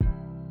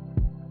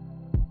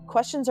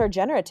questions are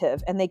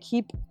generative and they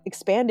keep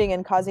expanding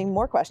and causing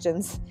more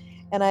questions.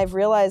 And I've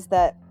realized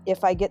that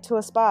if I get to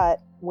a spot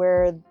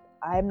where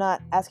I'm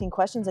not asking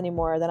questions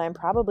anymore, then I'm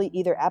probably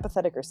either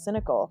apathetic or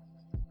cynical.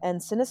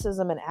 And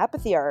cynicism and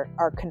apathy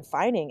are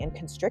confining and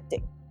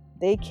constricting.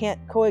 They can't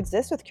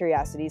coexist with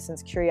curiosity,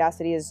 since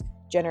curiosity is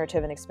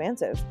generative and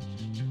expansive.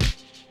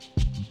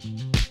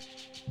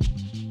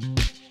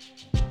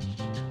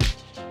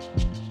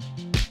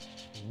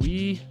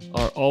 We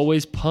are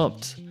always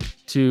pumped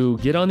to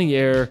get on the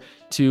air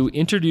to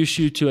introduce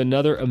you to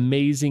another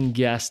amazing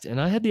guest.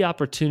 And I had the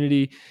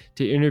opportunity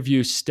to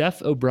interview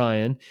Steph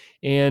O'Brien.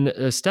 And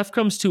Steph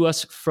comes to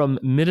us from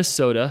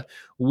Minnesota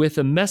with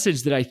a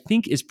message that I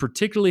think is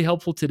particularly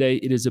helpful today.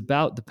 It is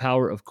about the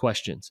power of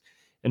questions.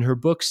 And her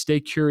book, Stay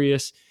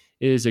Curious,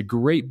 is a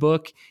great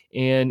book.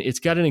 And it's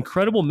got an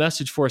incredible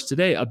message for us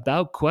today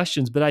about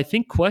questions. But I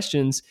think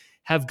questions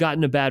have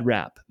gotten a bad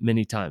rap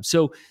many times.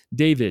 So,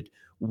 David,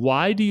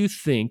 why do you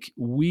think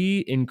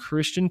we in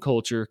Christian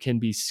culture can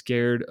be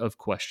scared of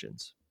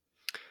questions?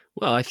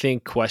 Well, I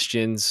think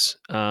questions,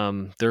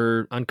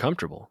 they're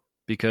uncomfortable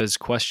because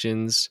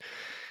questions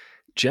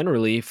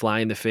generally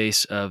fly in the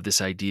face of this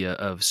idea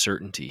of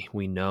certainty.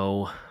 We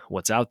know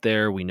what's out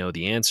there. We know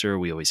the answer.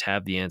 We always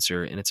have the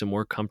answer. And it's a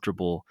more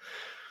comfortable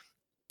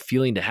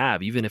feeling to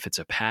have, even if it's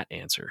a pat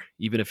answer,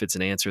 even if it's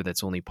an answer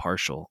that's only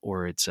partial,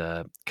 or it's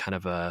a kind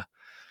of a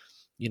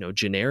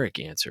generic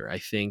answer. I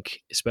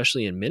think,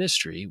 especially in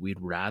ministry, we'd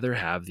rather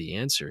have the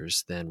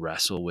answers than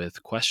wrestle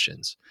with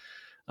questions.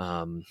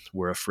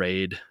 We're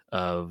afraid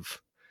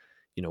of,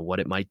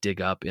 what it might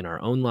dig up in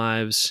our own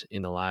lives,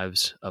 in the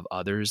lives of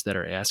others that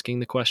are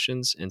asking the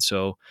questions. And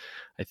so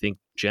I think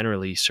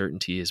generally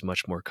certainty is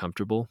much more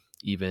comfortable,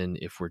 even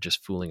if we're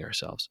just fooling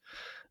ourselves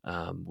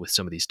with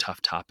some of these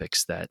tough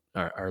topics that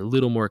are a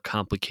little more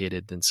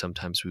complicated than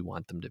sometimes we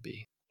want them to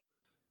be.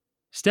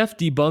 Steph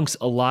debunks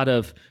a lot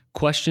of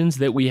questions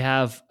that we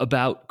have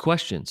about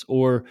questions,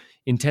 or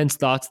intense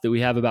thoughts that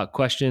we have about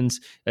questions.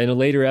 In a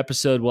later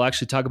episode, we'll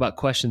actually talk about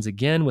questions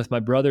again with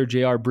my brother,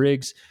 J.R.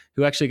 Briggs,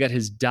 who actually got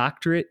his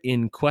doctorate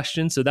in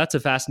questions. So that's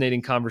a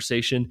fascinating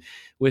conversation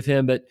with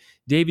him. But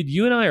David,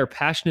 you and I are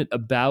passionate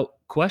about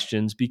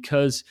questions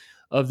because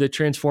of the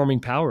transforming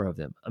power of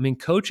them. I mean,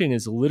 coaching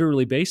is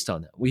literally based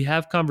on that. We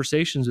have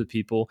conversations with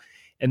people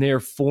and they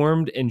are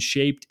formed and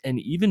shaped and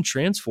even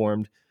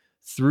transformed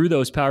through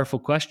those powerful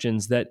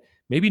questions that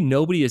maybe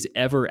nobody has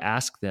ever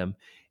asked them.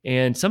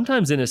 And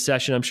sometimes in a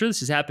session, I'm sure this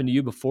has happened to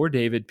you before,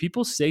 David,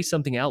 people say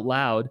something out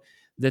loud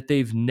that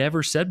they've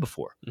never said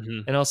before.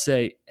 Mm-hmm. And I'll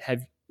say,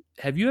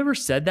 have you ever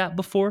said that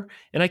before?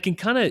 And I can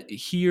kind of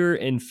hear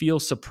and feel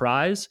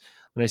surprise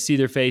when I see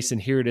their face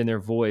and hear it in their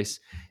voice.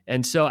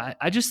 And so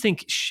I just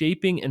think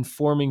shaping and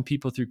forming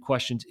people through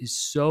questions is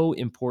so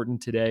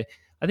important today.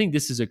 I think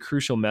this is a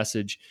crucial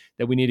message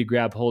that we need to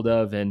grab hold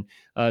of. And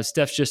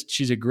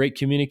she's a great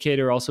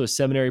communicator, also a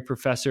seminary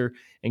professor,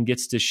 and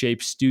gets to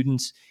shape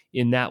students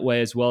in that way,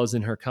 as well as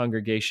in her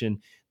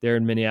congregation there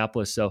in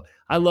Minneapolis. So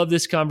I love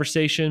this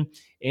conversation.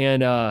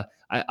 And I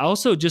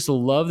also just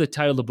love the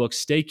title of the book,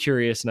 Stay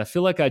Curious. And I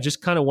feel like I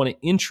just kind of want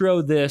to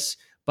intro this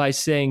by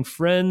saying,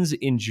 friends,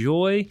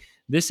 enjoy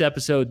this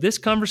episode, this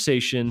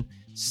conversation.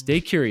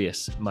 Stay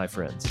curious, my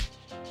friends.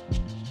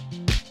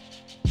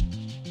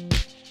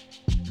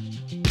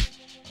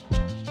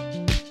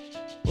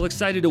 Well,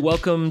 excited to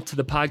welcome to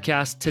the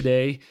podcast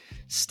today,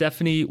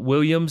 Stephanie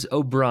Williams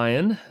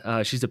O'Brien.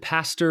 She's a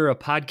pastor, a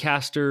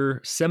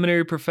podcaster,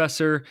 seminary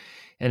professor,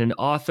 and an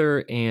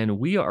author, and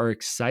we are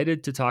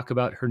excited to talk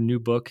about her new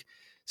book,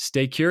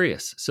 Stay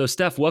Curious. So,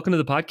 Steph, welcome to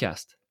the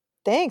podcast.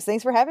 Thanks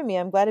for having me.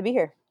 I'm glad to be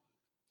here.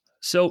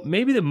 So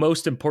maybe the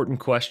most important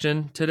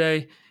question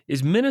today,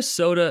 is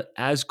Minnesota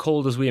as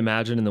cold as we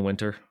imagine in the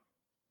winter?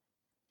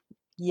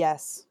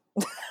 Yes.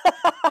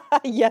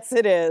 Yes,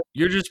 it is.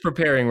 You're just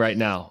preparing right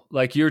now.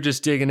 Like you're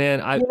just digging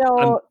in. I'm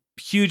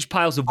huge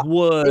piles of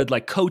wood,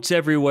 like coats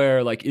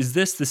everywhere. Like, is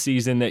this the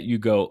season that you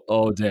go,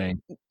 oh,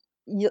 dang?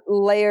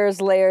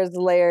 Layers.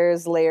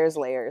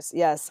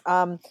 Yes.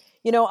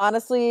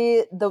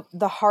 Honestly,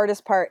 the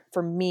hardest part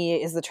for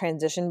me is the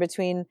transition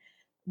between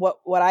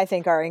what I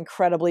think are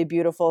incredibly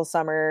beautiful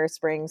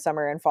spring,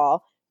 summer, and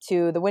fall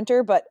to the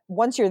winter. But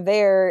once you're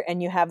there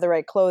and you have the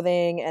right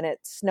clothing and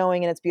it's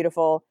snowing and it's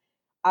beautiful,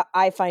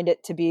 I find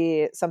it to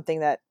be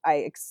something that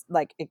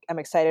I'm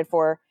excited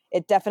for.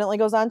 It definitely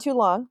goes on too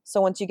long. So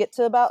once you get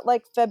to about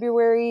like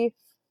February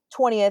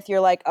 20th,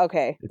 you're like,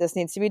 okay, this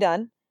needs to be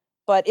done.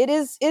 But it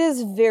is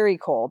very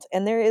cold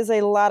and there is a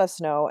lot of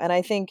snow. And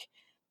I think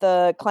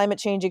the climate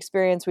change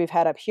experience we've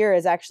had up here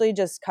is actually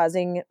just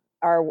causing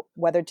our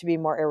weather to be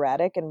more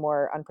erratic and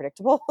more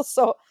unpredictable.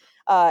 So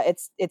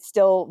it's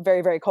still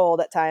very, very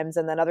cold at times.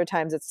 And then other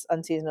times it's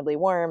unseasonably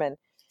warm, and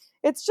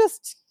it's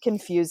just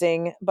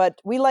confusing. But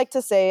we like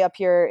to say up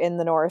here in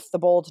the north, the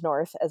bold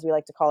north, as we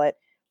like to call it,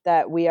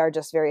 that we are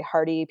just very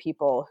hardy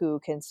people who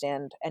can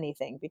stand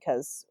anything,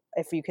 because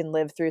if you can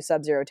live through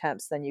sub-zero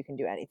temps, then you can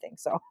do anything.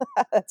 So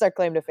that's our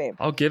claim to fame.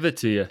 I'll give it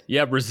to you.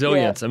 Yeah,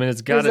 resilience. Yeah. I mean,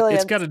 it's got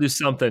to do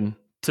something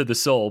to the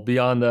soul,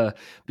 beyond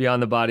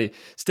the body.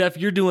 Steph,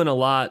 you're doing a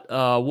lot.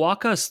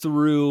 Walk us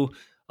through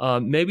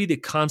maybe the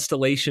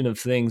constellation of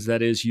things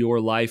that is your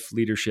life,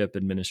 leadership,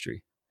 and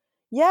ministry.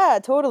 Yeah,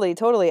 totally,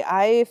 totally.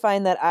 I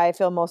find that I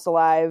feel most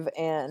alive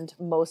and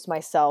most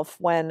myself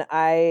when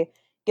I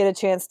get a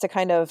chance to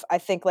kind of, I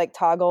think, like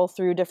toggle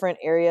through different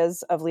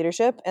areas of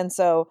leadership. And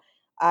so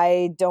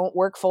I don't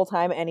work full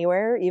time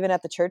anywhere, even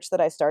at the church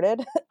that I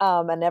started.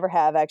 I never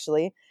have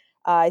actually.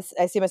 I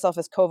see myself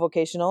as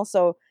co-vocational.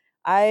 So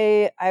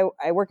I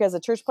work as a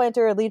church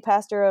planter, a lead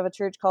pastor of a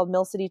church called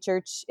Mill City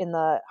Church in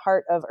the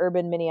heart of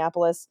urban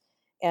Minneapolis,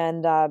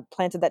 and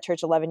planted that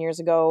church 11 years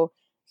ago.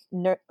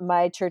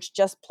 My church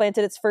just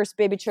planted its first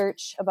baby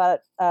church about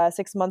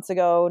 6 months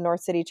ago,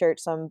 North City Church.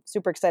 So I'm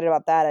super excited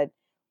about that. I'd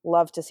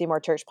love to see more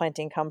church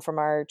planting come from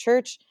our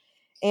church.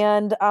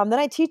 And then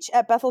I teach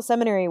at Bethel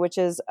Seminary, which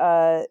is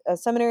a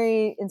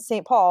seminary in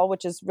St. Paul,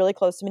 which is really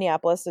close to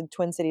Minneapolis, the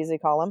Twin Cities, they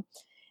call them.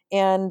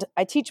 And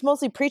I teach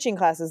mostly preaching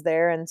classes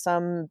there and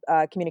some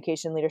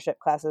communication leadership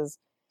classes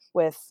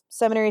with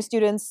seminary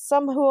students,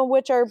 some of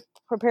which are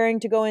preparing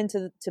to go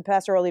into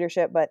pastoral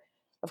leadership. But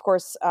of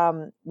course,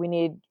 we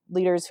need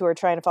leaders who are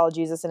trying to follow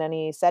Jesus in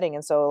any setting.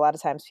 And so a lot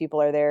of times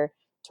people are there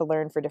to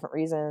learn for different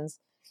reasons.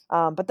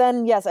 But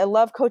then, yes, I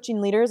love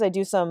coaching leaders. I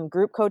do some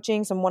group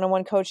coaching, some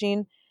one-on-one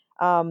coaching.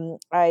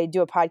 I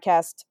do a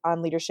podcast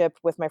on leadership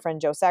with my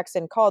friend Joe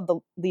Saxon called the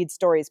Lead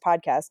Stories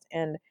Podcast.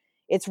 And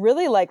it's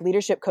really like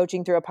leadership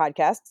coaching through a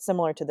podcast,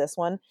 similar to this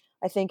one,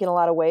 I think, in a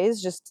lot of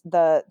ways. Just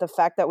the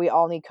fact that we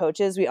all need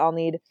coaches, we all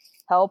need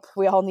help,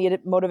 we all need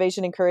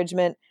motivation,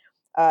 encouragement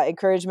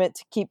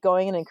to keep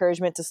going and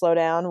encouragement to slow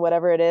down,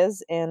 whatever it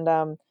is. And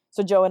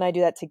so Joe and I do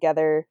that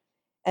together.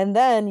 And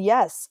then,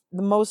 yes,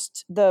 the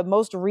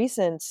most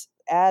recent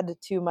add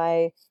to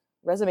my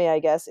resume, I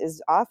guess,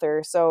 is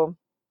author. So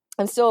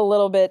I'm still a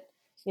little bit,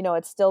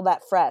 it's still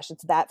that fresh.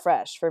 It's that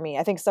fresh for me.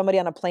 I think somebody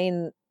on a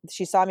plane,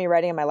 she saw me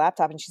writing on my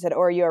laptop and she said, "Oh,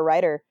 are you a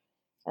writer?"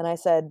 And I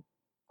said,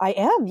 "I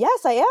am.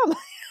 Yes, I am."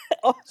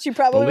 Oh, she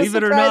probably Believe was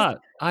it or surprised.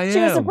 not, I She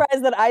was am.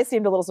 surprised that I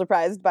seemed a little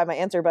surprised by my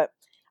answer, but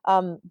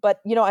I'm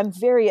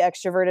very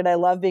extroverted. I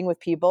love being with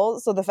people.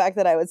 So the fact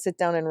that I would sit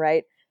down and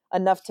write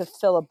enough to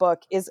fill a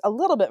book is a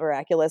little bit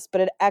miraculous,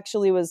 but it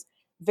actually was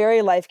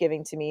very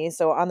life-giving to me.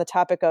 So on the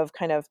topic of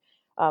kind of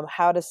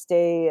how to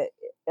stay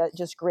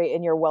just great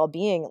in your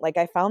well-being, like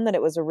I found that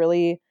it was a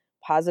really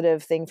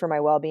positive thing for my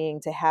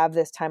well-being to have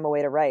this time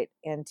away to write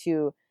and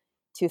to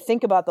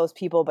think about those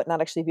people, but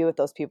not actually be with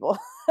those people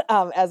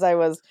as I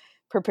was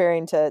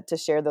preparing to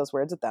share those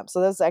words with them.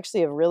 So that was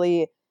actually a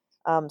really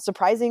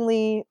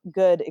surprisingly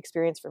good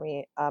experience for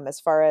me as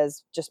far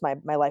as just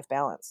my life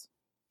balance.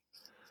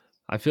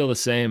 I feel the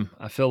same.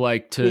 I feel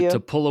like Do to you?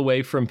 pull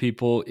away from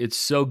people, it's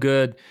so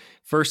good.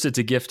 First, it's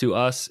a gift to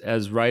us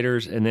as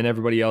writers, and then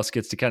everybody else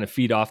gets to kind of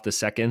feed off the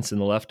seconds and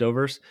the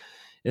leftovers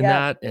in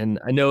Yeah. that. And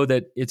I know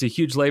that it's a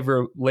huge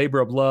labor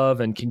of love,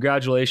 and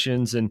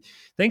congratulations. And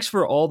thanks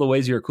for all the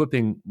ways you're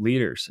equipping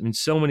leaders. I mean,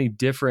 so many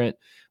different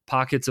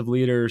pockets of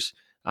leaders,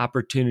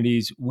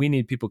 opportunities. We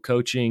need people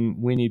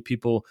coaching. We need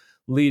people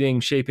leading,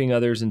 shaping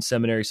others in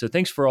seminary. So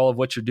thanks for all of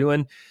what you're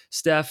doing,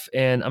 Steph.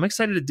 And I'm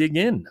excited to dig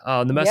in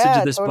on the message of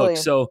Yeah, this book. totally.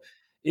 So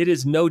it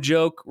is no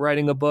joke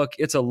writing a book.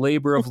 It's a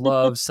labor of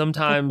love.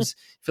 Sometimes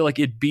I feel like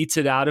it beats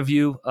it out of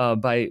you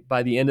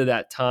by the end of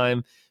that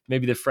time,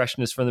 maybe the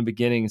freshness from the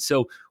beginning.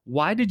 So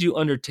why did you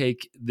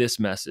undertake this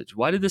message?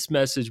 Why did this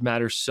message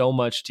matter so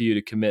much to you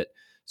to commit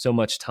so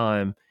much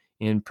time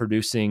in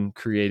producing,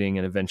 creating,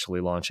 and eventually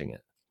launching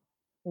it?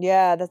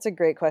 Yeah, that's a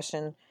great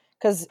question.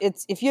 Because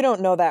if you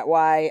don't know that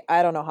why,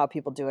 I don't know how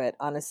people do it,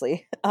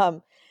 honestly.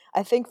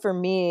 I think for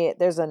me,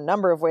 there's a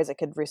number of ways I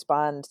could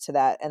respond to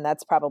that, and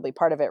that's probably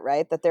part of it,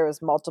 right? That there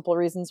was multiple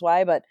reasons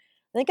why, but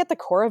I think at the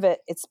core of it,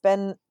 it's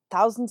been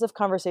thousands of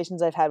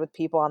conversations I've had with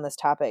people on this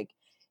topic,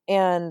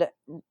 and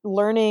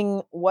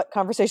learning what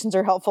conversations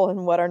are helpful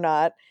and what are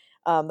not,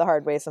 the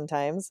hard way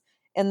sometimes.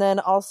 And then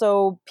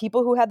also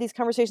people who had these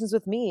conversations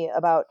with me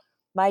about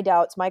my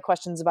doubts, my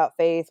questions about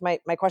faith, my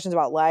questions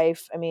about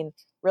life. I mean,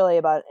 really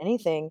about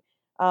anything.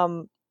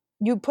 Um,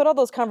 you put all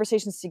those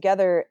conversations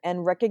together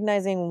and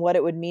recognizing what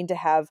it would mean to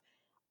have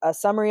a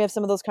summary of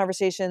some of those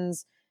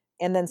conversations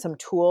and then some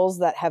tools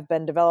that have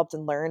been developed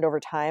and learned over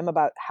time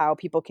about how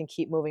people can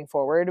keep moving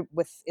forward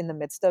with in the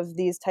midst of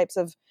these types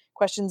of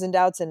questions and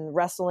doubts and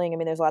wrestling. I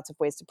mean, there's lots of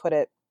ways to put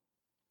it.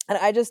 And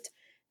I just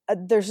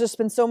there's just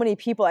been so many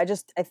people. I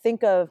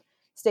think of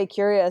stay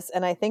curious,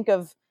 and I think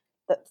of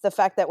the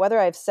fact that whether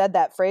I've said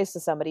that phrase to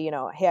somebody,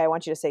 hey, I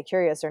want you to stay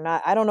curious or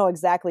not, I don't know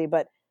exactly,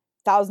 but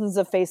thousands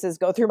of faces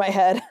go through my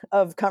head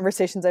of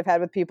conversations I've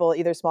had with people,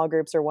 either small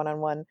groups or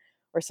one-on-one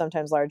or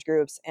sometimes large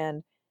groups.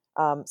 And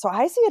so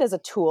I see it as a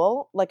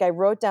tool. Like I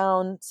wrote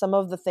down some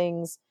of the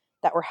things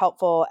that were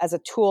helpful as a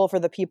tool for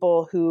the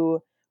people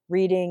who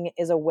reading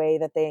is a way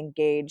that they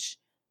engage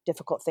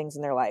difficult things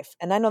in their life.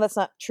 And I know that's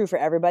not true for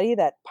everybody,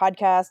 that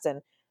podcasts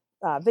and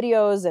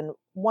videos and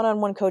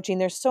one-on-one coaching,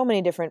 there's so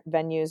many different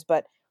venues,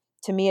 but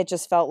to me, it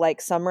just felt like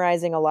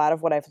summarizing a lot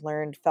of what I've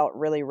learned felt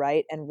really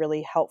right and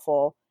really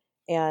helpful.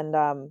 And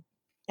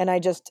And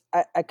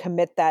I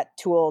commit that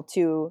tool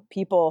to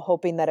people,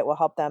 hoping that it will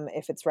help them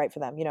if it's right for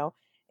them,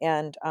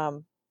 and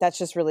that's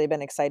just really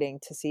been exciting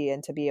to see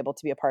and to be able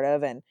to be a part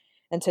of, and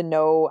to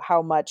know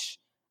how much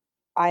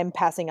I'm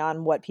passing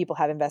on what people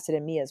have invested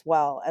in me as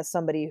well, as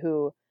somebody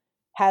who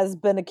has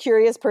been a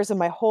curious person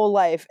my whole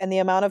life, and the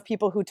amount of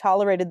people who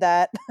tolerated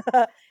that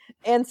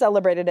and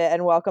celebrated it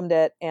and welcomed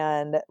it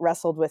and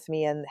wrestled with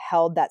me and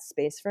held that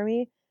space for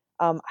me.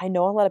 I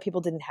know a lot of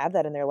people didn't have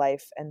that in their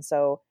life. And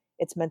so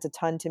it's meant a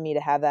ton to me to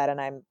have that.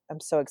 And I'm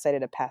so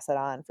excited to pass it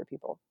on for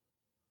people.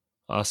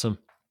 Awesome.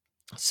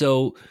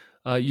 So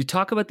you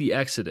talk about the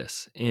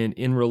Exodus, and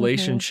in Mm-hmm.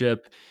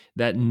 relationship,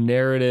 that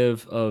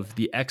narrative of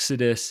the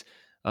Exodus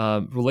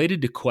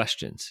related to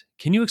questions.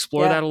 Can you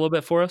explore Yeah. that a little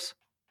bit for us?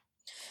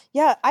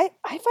 Yeah, I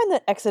find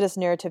the Exodus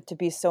narrative to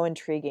be so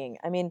intriguing.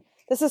 I mean,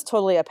 this is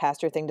totally a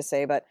pastor thing to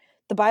say, but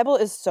the Bible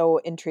is so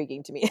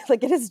intriguing to me.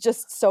 Like, it is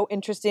just so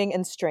interesting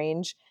and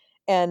strange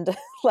and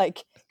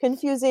like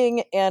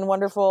confusing and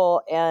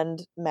wonderful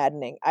and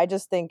maddening. I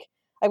just think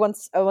I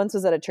once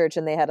was at a church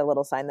and they had a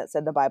little sign that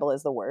said the Bible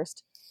is the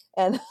worst.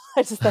 And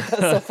I just thought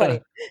that was so funny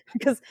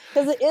because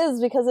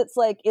because it's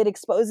like it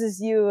exposes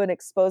you and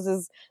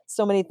exposes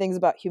so many things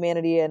about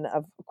humanity, and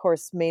of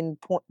course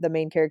the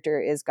main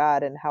character is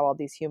God and how all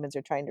these humans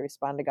are trying to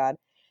respond to God.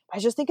 I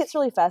just think it's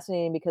really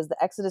fascinating because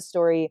the Exodus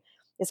story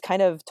is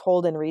kind of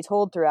told and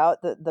retold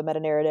throughout the meta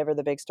narrative, or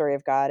the big story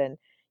of God. And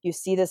you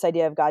see this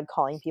idea of God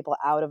calling people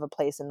out of a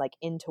place and like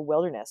into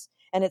wilderness.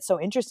 And it's so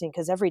interesting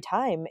because every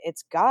time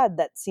it's God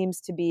that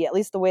seems to be, at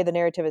least the way the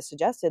narrative is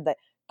suggested, that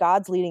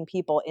God's leading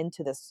people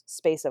into this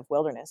space of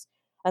wilderness.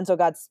 And so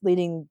God's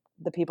leading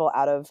the people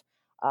out of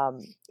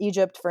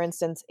Egypt, for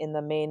instance,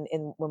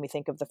 when we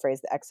think of the phrase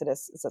the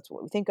Exodus, that's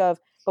what we think of.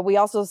 But we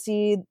also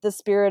see the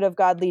Spirit of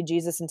God lead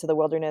Jesus into the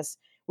wilderness.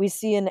 We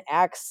see in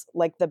Acts,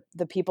 like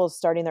the people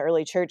starting the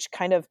early church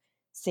kind of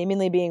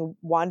seemingly being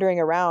wandering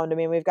around. I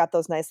mean, we've got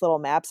those nice little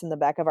maps in the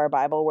back of our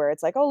Bible where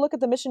it's like, oh, look at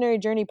the missionary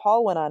journey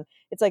Paul went on.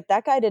 It's like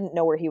that guy didn't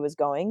know where he was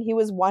going. He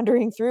was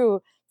wandering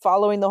through,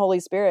 following the Holy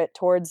Spirit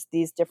towards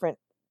these different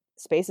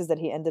spaces that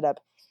he ended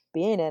up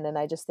being in. And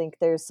I just think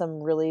there's some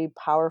really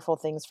powerful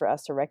things for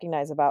us to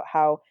recognize about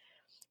how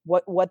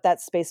what that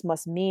space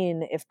must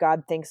mean if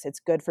God thinks it's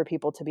good for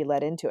people to be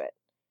led into it.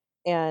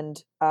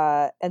 And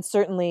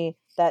certainly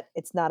that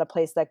it's not a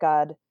place that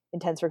God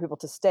intends for people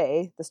to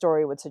stay. The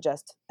story would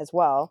suggest as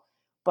well.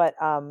 But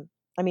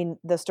I mean,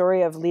 the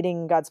story of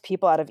leading God's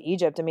people out of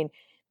Egypt, I mean,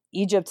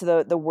 Egypt,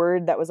 the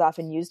word that was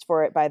often used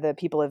for it by the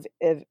people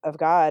of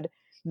God,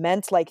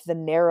 meant like the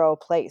narrow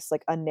place,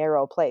 like a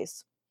narrow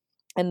place.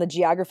 And the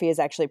geography is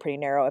actually pretty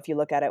narrow if you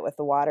look at it with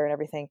the water and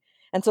everything.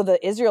 And so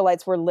the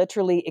Israelites were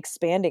literally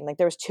expanding. Like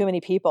there was too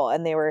many people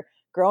and they were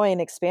growing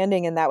and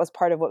expanding, and that was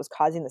part of what was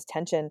causing this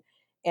tension.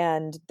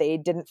 And they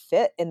didn't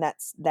fit in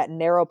that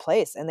narrow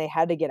place, and they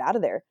had to get out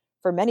of there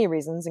for many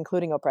reasons,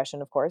 including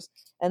oppression, of course.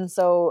 And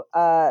so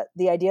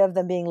the idea of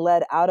them being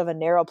led out of a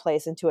narrow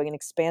place into an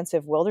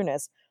expansive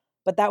wilderness,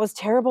 but that was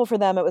terrible for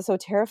them. It was so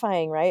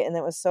terrifying, right? And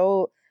it was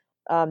so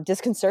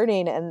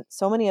disconcerting, and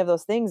so many of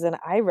those things. And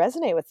I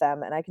resonate with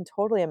them, and I can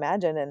totally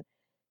imagine. And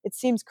it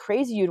seems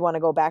crazy you'd want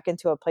to go back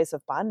into a place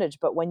of bondage,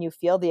 but when you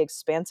feel the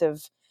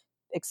expansive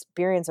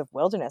experience of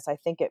wilderness, I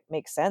think it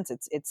makes sense.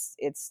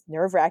 It's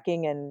nerve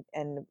wracking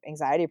and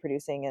anxiety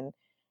producing,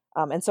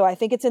 and so I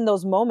think it's in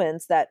those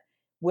moments, that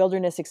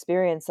wilderness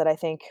experience, that I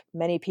think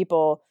many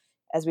people,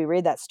 as we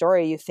read that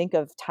story, you think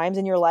of times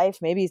in your life,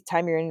 maybe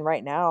time you're in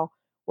right now,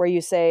 where you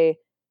say,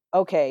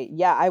 okay,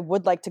 yeah, I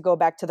would like to go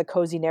back to the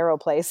cozy, narrow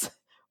place,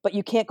 but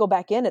you can't go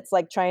back in. It's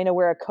like trying to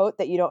wear a coat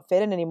that you don't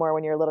fit in anymore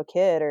when you're a little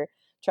kid, or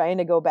trying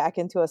to go back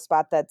into a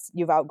spot that's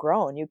you've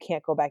outgrown. You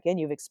can't go back in.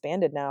 You've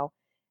expanded now.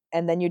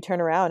 And then you turn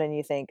around and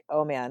you think,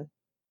 oh man,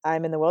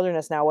 I'm in the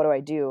wilderness now. What do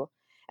I do?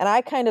 And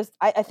I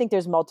think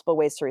there's multiple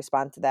ways to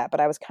respond to that, but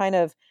I was kind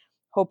of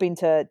hoping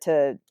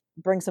to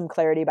bring some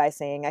clarity by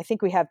saying, I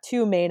think we have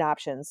two main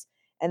options,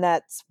 and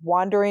that's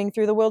wandering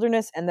through the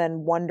wilderness and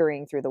then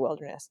wondering through the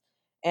wilderness.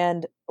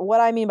 And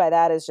what I mean by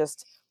that is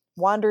just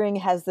wandering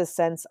has this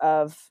sense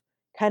of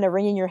kind of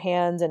wringing your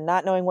hands and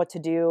not knowing what to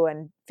do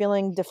and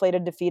feeling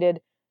deflated,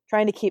 defeated,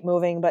 trying to keep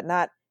moving, but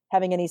not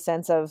having any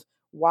sense of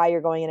why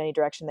you're going in any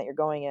direction that you're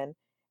going in.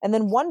 And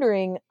then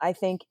wondering, I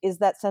think, is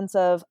that sense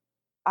of,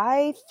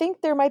 I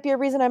think there might be a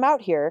reason I'm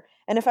out here.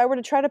 And if I were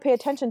to try to pay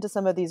attention to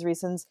some of these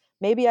reasons,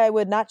 maybe I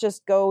would not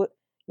just go,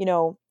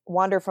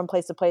 wander from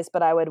place to place,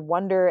 but I would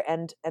wonder,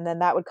 and then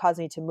that would cause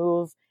me to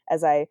move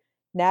as I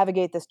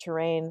navigate this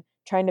terrain,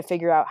 trying to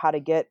figure out how to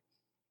get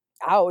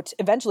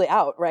eventually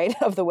out, right,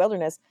 of the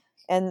wilderness,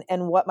 and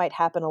what might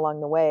happen along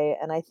the way.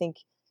 And I think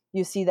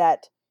you see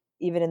that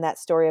even in that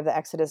story of the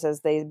Exodus,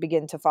 as they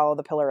begin to follow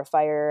the pillar of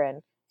fire.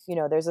 And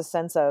there's a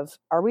sense of,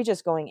 are we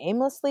just going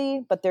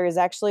aimlessly? But there is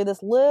actually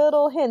this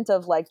little hint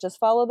of like, just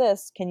follow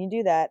this. Can you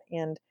do that?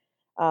 And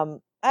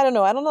I don't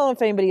know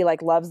if anybody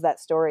like loves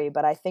that story,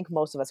 but I think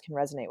most of us can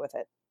resonate with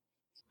it.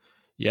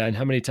 Yeah, and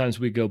how many times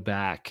we go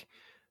back,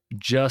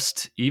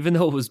 just even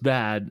though it was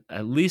bad,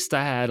 at least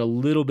I had a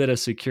little bit of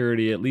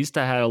security. At least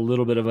I had a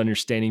little bit of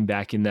understanding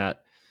back in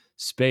that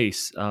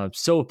space.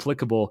 So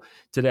applicable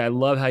today. I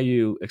love how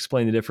you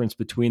explain the difference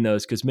between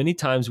those, because many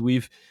times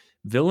we've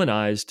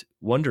villainized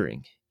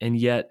wondering, and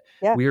yet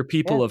Yeah. we are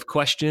people Yeah. of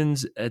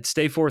questions. At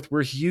Stay Forth,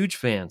 we're huge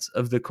fans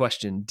of the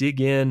question. Dig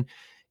in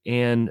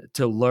and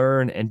to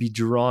learn and be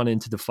drawn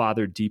into the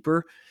Father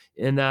deeper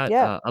in that.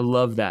 Yeah. I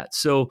love that.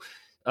 So,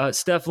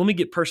 Steph, let me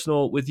get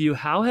personal with you.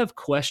 How have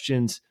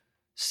questions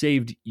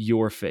saved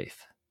your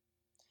faith?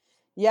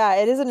 Yeah,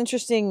 it is an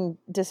interesting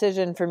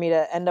decision for me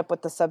to end up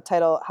with the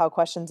subtitle, How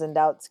Questions and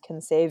Doubts Can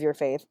Save Your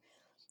Faith.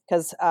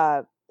 Because,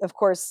 of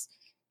course,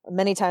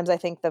 many times I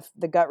think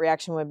the gut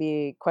reaction would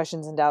be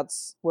questions and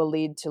doubts will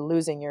lead to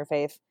losing your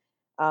faith.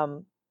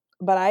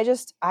 But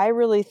I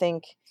really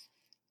think,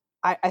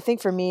 I think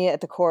for me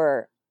at the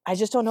core, I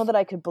just don't know that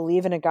I could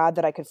believe in a God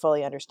that I could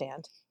fully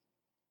understand.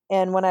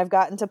 And when I've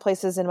gotten to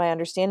places in my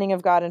understanding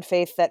of God and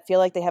faith that feel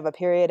like they have a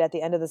period at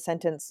the end of the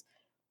sentence,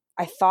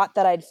 I thought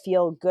that I'd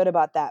feel good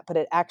about that, but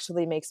it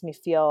actually makes me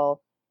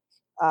feel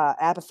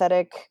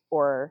apathetic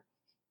or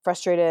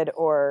frustrated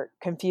or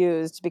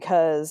confused,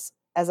 because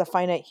as a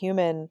finite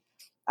human,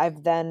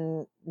 I've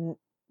then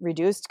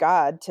reduced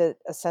God to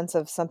a sense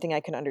of something I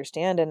can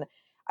understand. And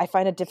I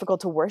find it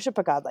difficult to worship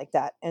a God like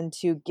that, and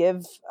to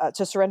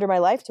to surrender my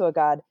life to a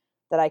God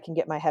that I can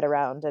get my head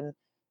around, and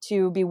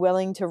to be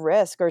willing to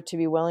risk, or to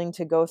be willing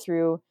to go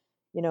through,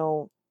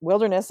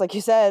 wilderness, like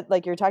you said,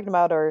 like you're talking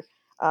about, or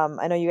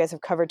I know you guys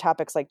have covered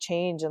topics like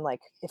change, and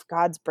like, if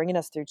God's bringing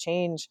us through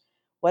change,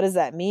 what does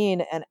that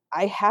mean? And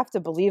I have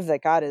to believe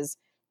that God is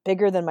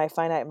bigger than my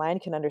finite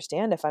mind can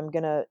understand if I'm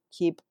going to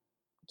keep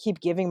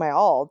giving my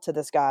all to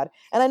this God.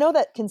 And I know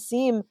that can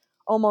seem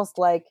almost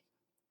like,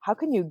 how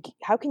can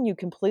you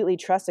completely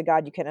trust a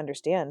God you can't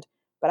understand?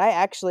 But I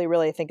actually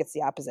really think it's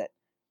the opposite.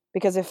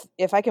 Because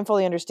if I can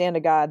fully understand a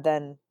God,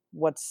 then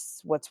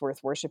what's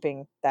worth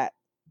worshiping that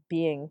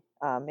being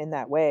in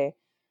that way?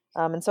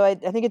 And so I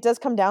think it does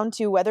come down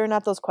to whether or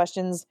not those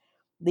questions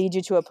lead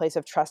you to a place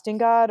of trusting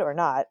God or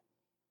not.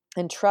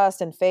 And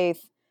trust and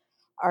faith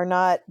are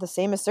not the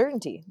same as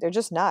certainty. They're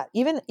just not.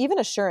 Even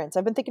assurance.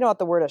 I've been thinking about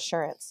the word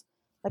assurance.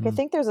 Like, I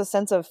think there's a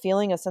sense of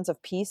feeling a sense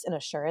of peace and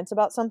assurance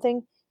about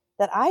something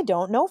that I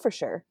don't know for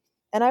sure.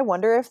 And I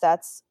wonder if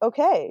that's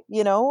okay.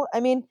 I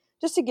mean,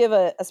 just to give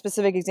a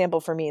specific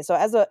example for me. So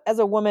as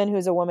a woman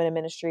who's a woman in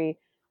ministry,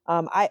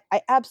 I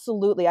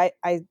absolutely,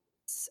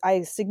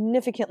 I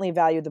significantly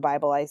value the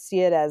Bible. I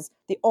see it as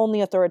the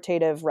only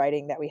authoritative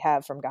writing that we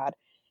have from God.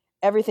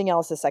 Everything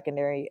else is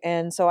secondary.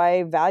 And so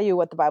I value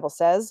what the Bible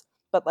says.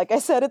 But like I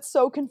said, it's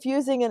so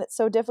confusing and it's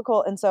so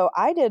difficult. And so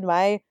I did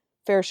my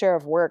fair share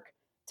of work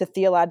to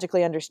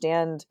theologically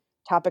understand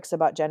topics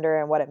about gender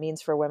and what it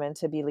means for women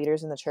to be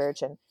leaders in the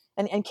church,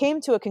 and came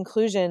to a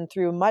conclusion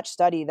through much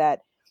study that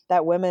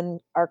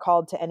women are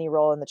called to any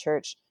role in the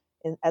church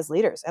as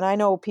leaders. And I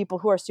know people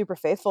who are super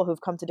faithful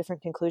who've come to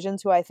different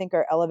conclusions, who I think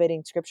are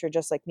elevating scripture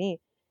just like me.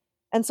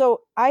 And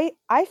so I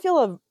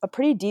feel a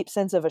pretty deep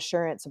sense of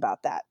assurance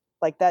about that.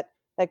 Like that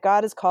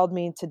God has called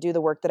me to do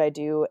the work that I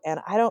do,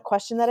 and I don't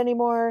question that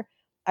anymore.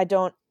 I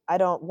don't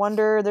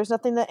wonder. There's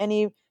nothing that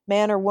any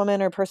man or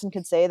woman or person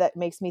could say that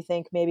makes me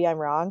think maybe I'm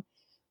wrong.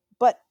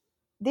 But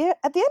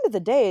at the end of the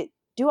day,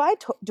 do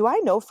I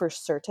know for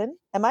certain?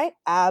 Am I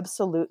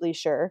absolutely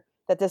sure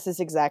that this is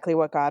exactly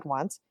what God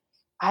wants?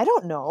 I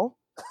don't know,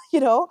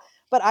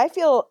 but I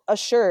feel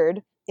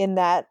assured in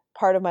that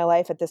part of my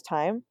life at this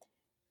time,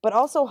 but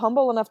also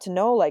humble enough to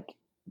know, like,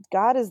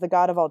 God is the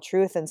God of all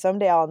truth, and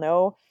someday I'll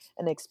know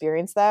and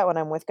experience that when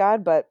I'm with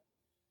God. But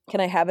can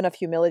I have enough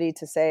humility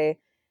to say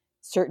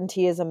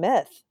certainty is a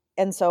myth?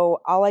 And so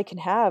all I can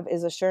have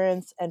is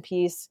assurance and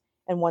peace,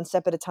 and one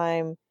step at a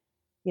time,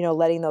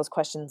 letting those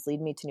questions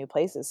lead me to new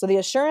places. So the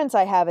assurance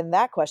I have in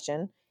that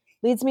question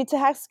leads me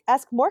to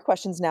ask more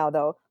questions now,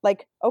 though.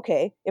 Like,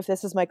 okay, if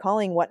this is my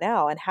calling, what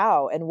now, and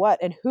how, and what,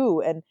 and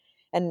who, and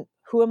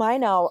who am I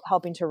now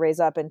helping to raise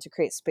up and to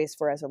create space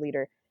for as a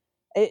leader?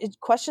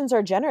 Questions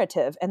are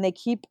generative, and they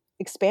keep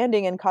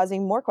expanding and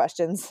causing more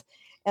questions.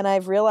 And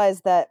I've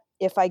realized that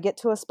if I get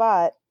to a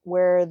spot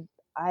where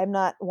I'm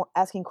not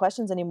asking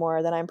questions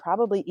anymore, then I'm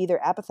probably either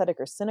apathetic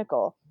or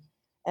cynical.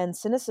 And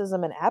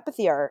cynicism and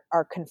apathy are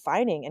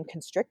confining and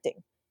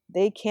constricting.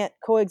 They can't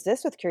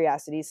coexist with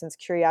curiosity, since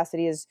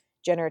curiosity is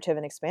generative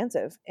and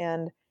expansive.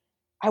 And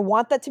I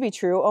want that to be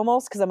true,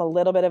 almost, because I'm a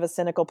little bit of a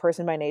cynical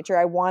person by nature.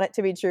 I want it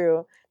to be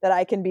true that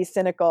I can be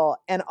cynical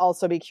and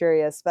also be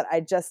curious, but I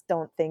just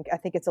don't think, I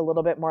think it's a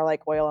little bit more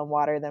like oil and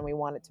water than we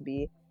want it to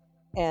be.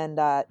 And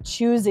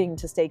choosing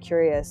to stay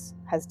curious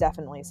has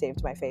definitely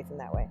saved my faith in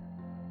that way.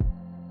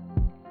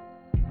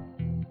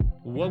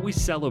 What we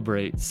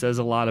celebrate says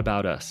a lot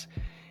about us.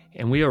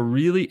 And we are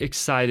really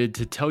excited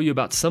to tell you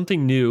about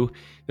something new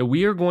that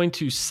we are going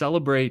to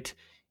celebrate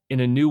in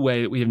a new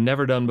way that we have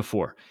never done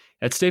before.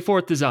 At Stay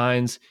Forth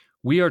Designs,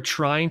 we are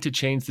trying to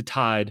change the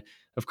tide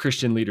of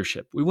Christian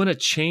leadership. We want to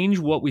change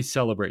what we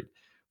celebrate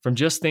from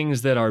just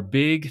things that are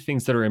big,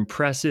 things that are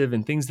impressive,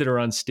 and things that are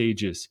on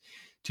stages,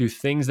 to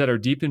things that are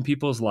deep in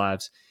people's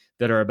lives,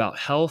 that are about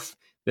health,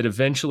 that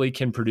eventually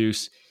can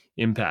produce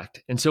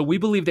impact. And so we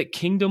believe that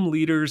kingdom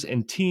leaders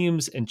and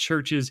teams and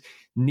churches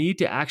need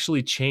to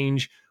actually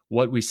change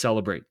what we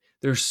celebrate.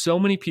 There's so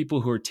many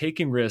people who are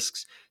taking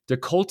risks to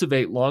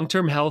cultivate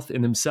long-term health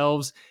in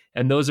themselves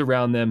and those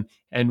around them,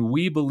 and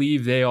we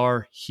believe they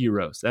are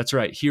heroes. That's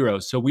right,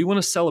 heroes. So we want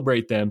to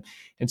celebrate them.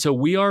 And so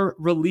we are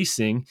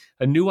releasing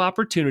a new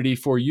opportunity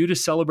for you to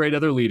celebrate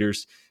other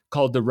leaders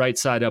called the Right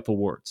Side Up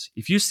Awards.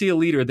 If you see a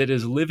leader that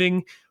is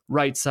living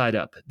right side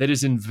up, that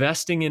is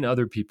investing in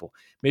other people,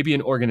 maybe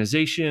an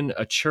organization,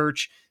 a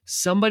church,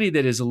 somebody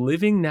that is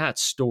living that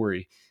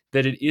story,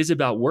 that it is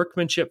about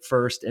workmanship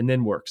first and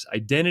then works,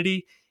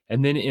 identity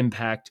and then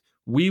impact,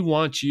 we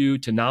want you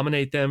to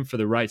nominate them for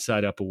the Right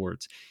Side Up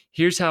Awards.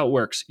 Here's how it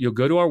works. You'll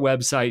go to our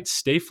website,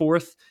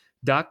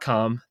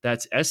 stayforth.com.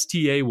 That's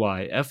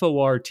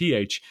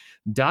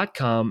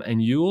STAYFORTH.com,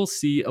 and you will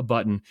see a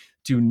button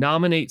to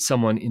nominate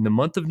someone in the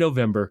month of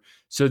November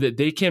so that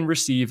they can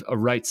receive a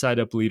Right Side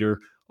Up Leader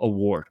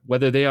award.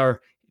 Whether they are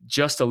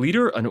just a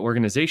leader, an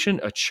organization,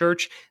 a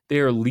church, they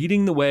are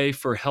leading the way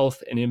for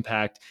health and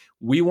impact.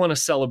 We want to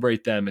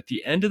celebrate them. At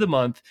the end of the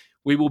month,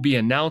 we will be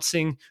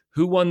announcing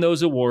who won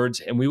those awards,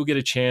 and we will get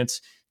a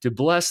chance to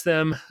bless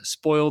them,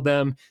 spoil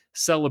them,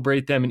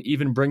 celebrate them, and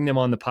even bring them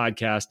on the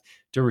podcast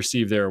to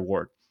receive their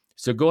award.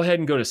 So go ahead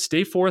and go to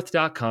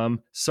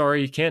stayforth.com.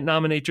 Sorry, you can't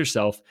nominate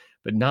yourself,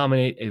 but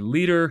nominate a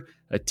leader,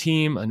 a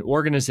team, an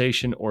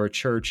organization, or a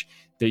church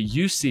that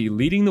you see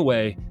leading the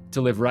way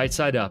to live right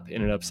side up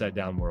in an upside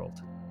down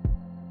world.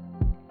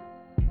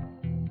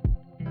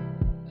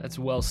 That's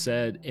well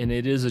said, and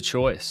it is a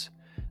choice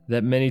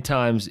that many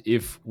times,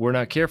 if we're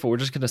not careful, we're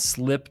just going to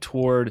slip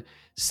toward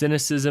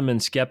cynicism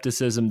and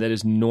skepticism that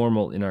is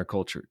normal in our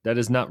culture. That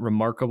is not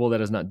remarkable. That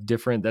is not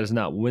different. That is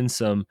not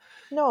winsome.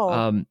 No.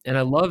 And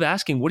I love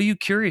asking, what are you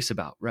curious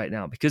about right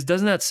now? Because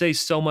doesn't that say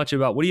so much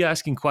about what are you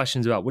asking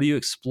questions about? What are you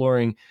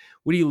exploring?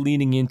 What are you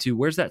leaning into?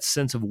 Where's that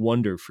sense of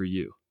wonder for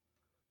you?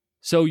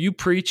 So you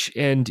preach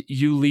and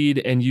you lead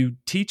and you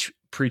teach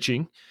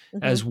preaching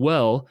as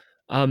well.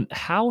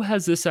 How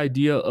has this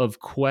idea of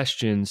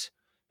questions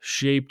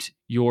shaped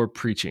your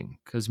preaching?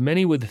 Because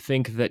many would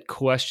think that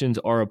questions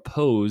are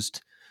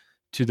opposed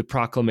to the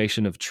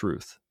proclamation of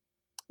truth.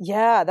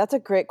 Yeah, that's a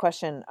great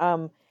question.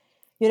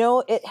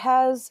 It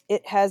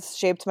has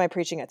shaped my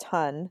preaching a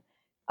ton.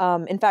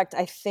 In fact,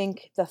 I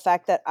think the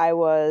fact that I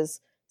was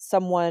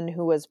someone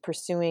who was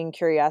pursuing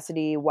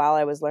curiosity while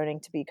I was learning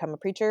to become a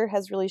preacher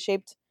has really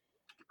shaped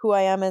who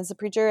I am as a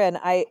preacher. And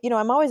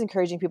I'm always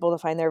encouraging people to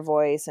find their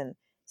voice, and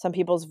some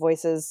people's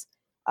voices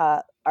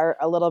are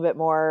a little bit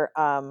more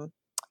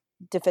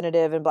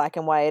definitive and black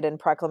and white and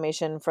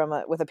proclamation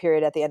with a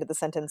period at the end of the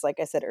sentence, like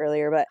I said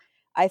earlier. But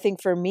I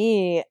think for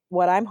me,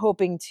 what I'm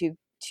hoping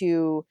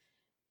to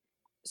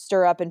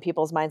stir up in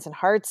people's minds and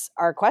hearts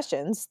are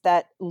questions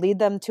that lead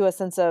them to a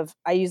sense of,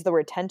 I use the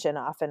word tension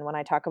often when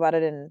I talk about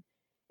it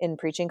in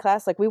preaching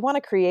class. Like, we want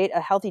to create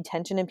a healthy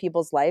tension in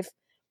people's life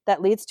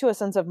that leads to a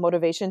sense of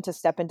motivation to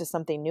step into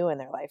something new in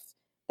their life.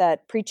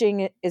 That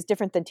preaching is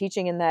different than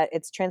teaching in that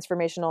it's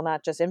transformational,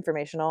 not just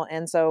informational.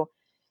 And so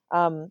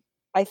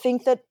I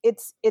think that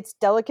it's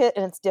delicate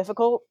and it's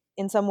difficult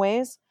in some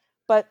ways,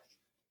 but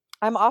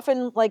I'm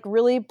often like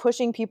really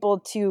pushing people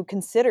to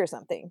consider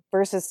something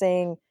versus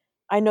saying,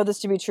 I know this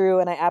to be true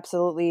and I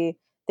absolutely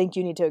think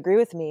you need to agree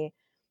with me,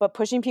 but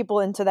pushing people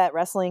into that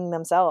wrestling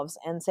themselves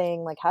and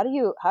saying, like, how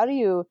do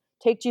you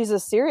take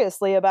Jesus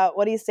seriously about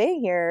what he's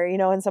saying here,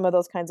 and some of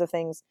those kinds of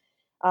things.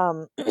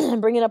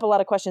 Bringing up a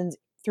lot of questions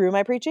through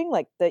my preaching,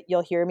 like that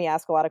you'll hear me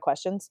ask a lot of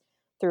questions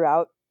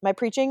throughout my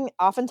preaching.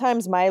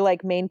 Oftentimes my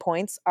main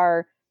points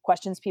are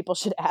questions people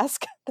should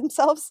ask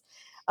themselves.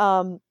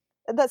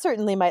 That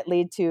certainly might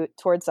lead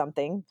towards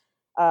something.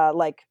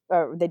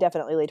 They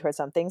definitely lead towards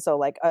something. So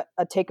like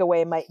a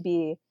takeaway might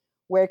be,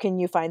 where can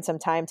you find some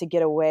time to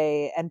get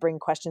away and bring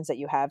questions that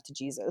you have to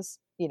Jesus,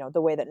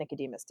 the way that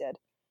Nicodemus did.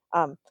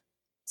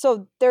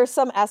 So there's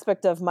some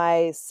aspect of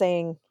my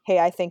saying, hey,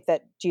 I think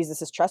that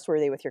Jesus is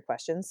trustworthy with your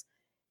questions.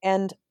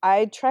 And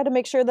I try to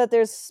make sure that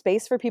there's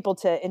space for people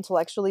to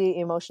intellectually,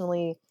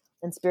 emotionally,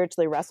 and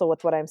spiritually wrestle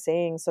with what I'm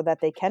saying so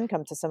that they can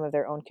come to some of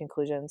their own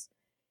conclusions.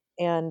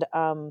 And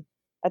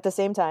at the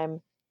same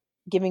time,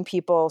 giving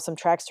people some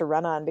tracks to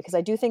run on, because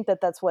I do think that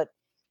that's what,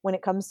 when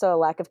it comes to a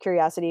lack of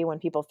curiosity, when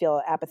people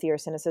feel apathy or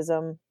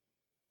cynicism,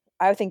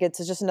 I think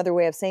it's just another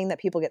way of saying that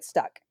people get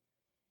stuck.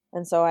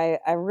 And so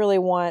I really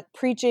want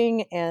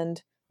preaching and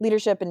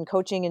leadership and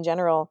coaching in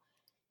general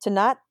to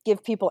not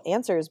give people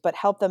answers, but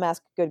help them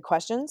ask good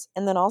questions,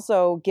 and then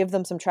also give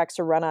them some tracks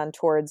to run on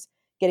towards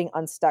getting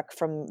unstuck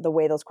from the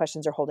way those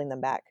questions are holding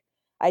them back.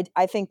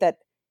 I think that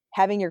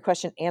having your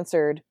question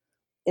answered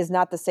is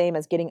not the same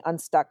as getting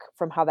unstuck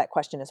from how that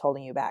question is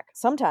holding you back.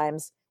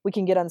 Sometimes we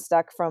can get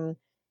unstuck from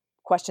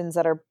questions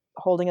that are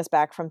holding us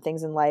back from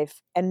things in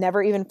life and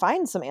never even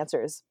find some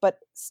answers, but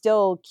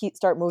still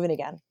start moving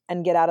again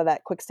and get out of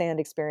that quicksand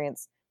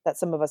experience that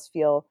some of us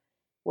feel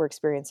we're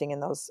experiencing in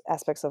those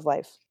aspects of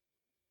life.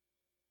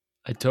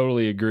 I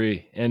totally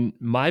agree. And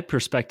my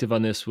perspective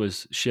on this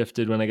was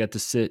shifted when I got to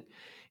sit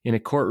in a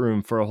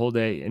courtroom for a whole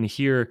day and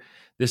hear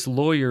this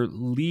lawyer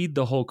lead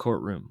the whole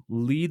courtroom,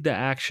 lead the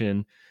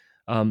action,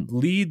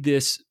 lead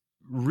this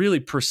really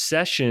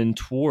procession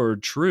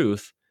toward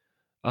truth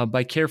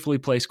by carefully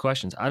placed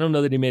questions. I don't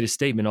know that he made a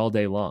statement all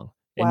day long,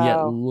 and yet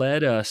Wow.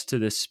 led us to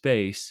this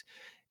space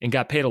and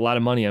got paid a lot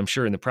of money, I'm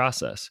sure, in the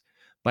process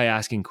by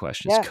asking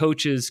questions. Yeah.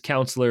 Coaches,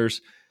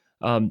 counselors,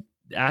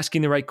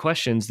 asking the right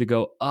questions to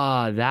go,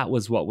 that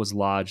was what was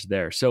lodged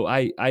there. So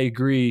I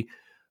agree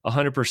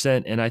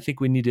 100%. And I think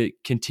we need to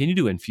continue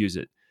to infuse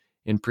it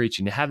in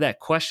preaching, to have that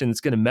question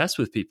that's going to mess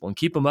with people and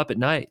keep them up at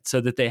night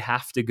so that they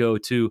have to go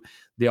to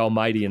the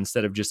Almighty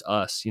instead of just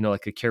us,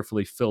 like a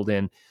carefully filled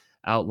in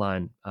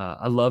outline.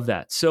 I love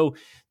that. So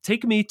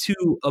take me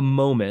to a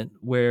moment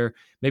where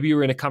maybe you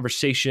were in a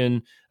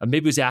conversation,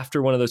 maybe it was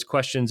after one of those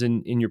questions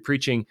in your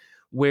preaching,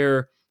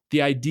 where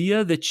the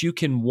idea that you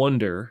can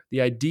wonder, the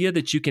idea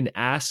that you can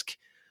ask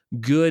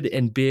good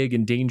and big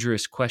and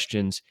dangerous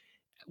questions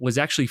was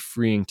actually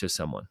freeing to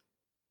someone.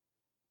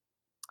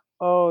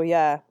 Oh,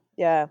 yeah.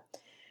 Yeah.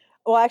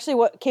 Well, actually,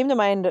 what came to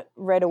mind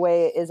right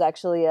away is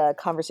actually a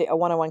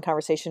one-on-one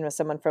conversation with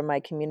someone from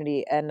my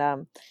community.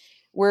 And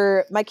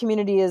my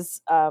community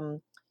is,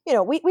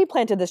 we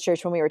planted this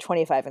church when we were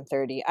 25 and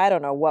 30. I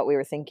don't know what we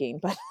were thinking,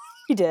 but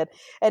we did.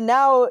 And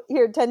now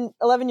here, 10,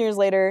 11 years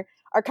later,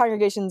 our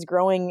congregation's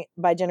growing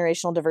by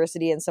generational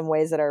diversity in some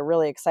ways that are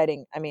really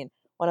exciting. I mean,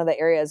 one of the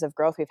areas of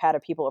growth we've had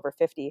of people over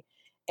 50.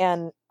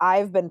 And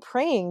I've been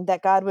praying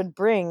that God would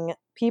bring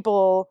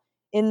people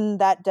in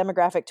that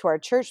demographic to our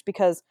church,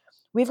 because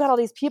we've got all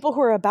these people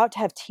who are about to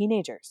have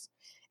teenagers.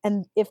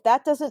 And if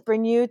that doesn't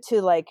bring you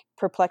to like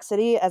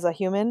perplexity as a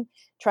human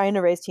trying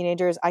to raise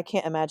teenagers, I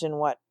can't imagine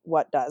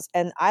what does.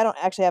 And I don't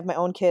actually have my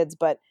own kids,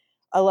 but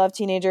I love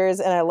teenagers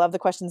and I love the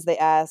questions they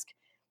ask.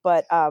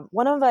 But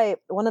one of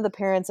the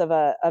parents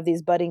of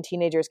these budding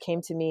teenagers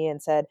came to me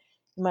and said,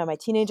 my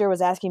teenager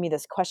was asking me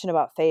this question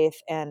about faith.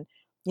 And,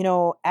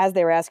 as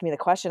they were asking me the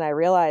question, I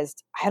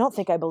realized I don't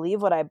think I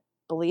believe what I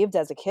believed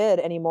as a kid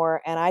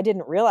anymore. And I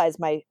didn't realize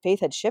my faith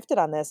had shifted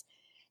on this.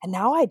 And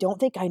now I don't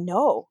think I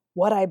know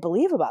what I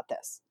believe about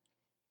this.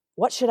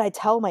 What should I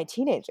tell my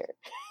teenager?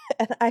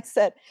 And I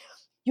said,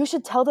 you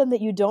should tell them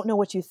that you don't know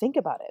what you think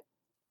about it.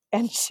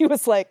 And she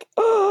was like,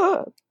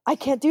 oh, I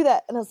can't do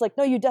that. And I was like,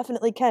 no, you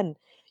definitely can.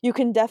 You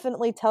can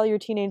definitely tell your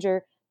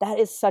teenager, that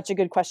is such a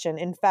good question.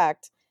 In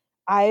fact,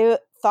 I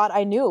thought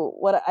I knew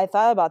what I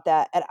thought about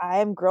that. And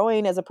I'm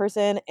growing as a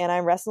person and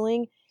I'm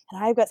wrestling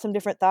and I've got some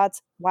different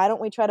thoughts. Why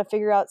don't we try to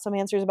figure out some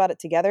answers about it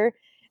together?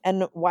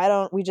 And why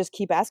don't we just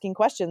keep asking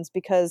questions?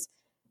 Because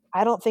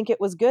I don't think it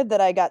was good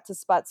that I got to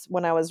spots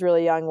when I was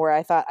really young where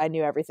I thought I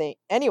knew everything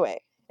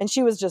anyway. And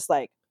she was just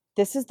like,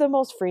 this is the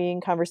most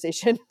freeing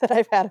conversation that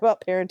I've had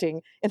about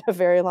parenting in a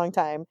very long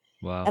time.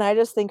 Wow. And I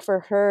just think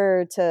for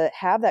her to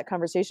have that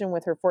conversation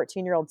with her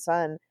 14-year-old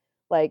son,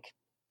 like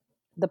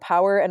the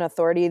power and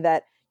authority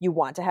that you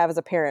want to have as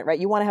a parent, right?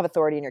 You want to have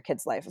authority in your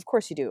kid's life. Of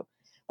course you do.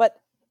 But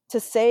to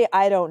say,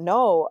 I don't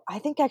know, I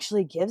think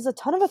actually gives a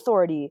ton of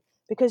authority,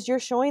 because you're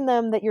showing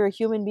them that you're a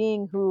human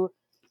being who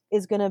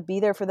is going to be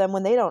there for them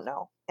when they don't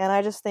know. And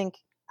I just think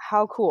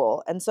how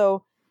cool. And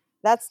so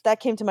that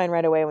came to mind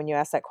right away when you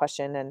asked that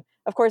question. And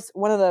of course,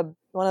 one of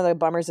the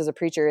bummers as a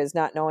preacher is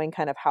not knowing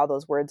kind of how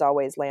those words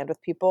always land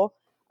with people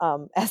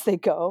as they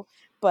go.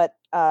 But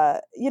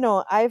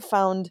I've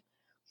found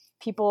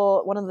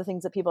people, one of the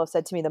things that people have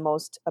said to me the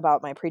most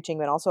about my preaching,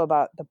 but also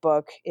about the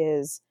book,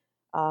 is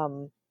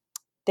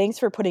thanks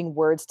for putting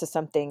words to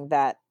something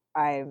that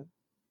I'm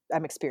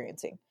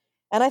experiencing.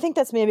 And I think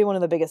that's maybe one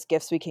of the biggest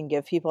gifts we can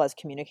give people as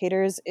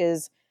communicators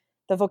is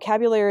the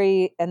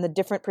vocabulary and the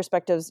different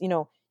perspectives.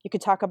 You could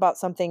talk about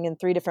something in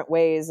 3 different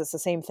ways. It's the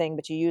same thing,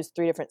 but you use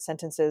 3 different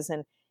sentences,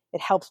 and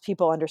it helps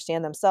people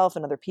understand themselves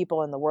and other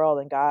people in the world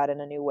and God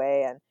in a new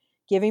way. And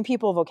giving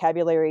people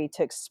vocabulary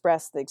to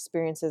express the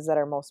experiences that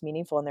are most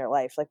meaningful in their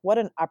life. Like, what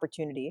an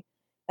opportunity.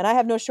 And I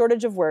have no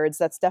shortage of words.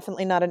 That's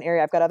definitely not an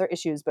area. I've got other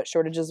issues, but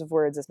shortages of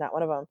words is not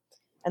one of them.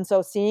 And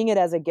so seeing it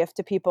as a gift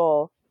to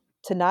people,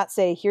 to not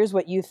say, here's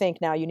what you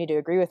think now, you need to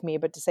agree with me,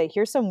 but to say,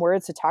 here's some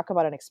words to talk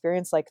about an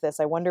experience like this.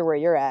 I wonder where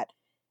you're at.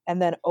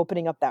 And then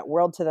opening up that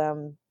world to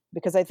them,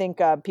 because I think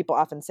people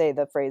often say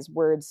the phrase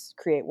words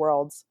create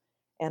worlds.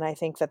 And I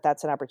think that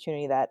that's an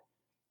opportunity that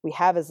we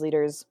have as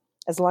leaders,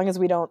 as long as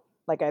we don't,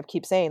 like I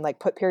keep saying, like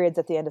put periods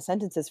at the end of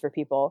sentences for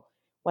people,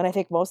 when I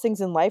think most things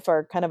in life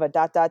are kind of a ...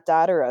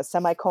 or a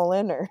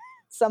semicolon or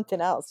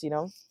something else,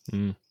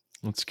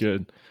 That's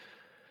good.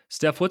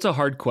 Steph, what's a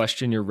hard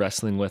question you're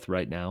wrestling with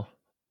right now?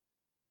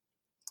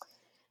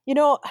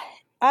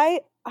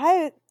 I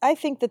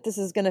think that this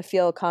is going to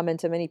feel common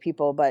to many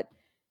people, but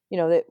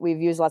that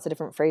we've used lots of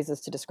different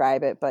phrases to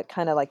describe it, but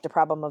kind of like the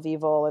problem of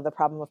evil or the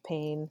problem of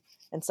pain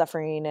and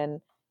suffering.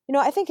 And,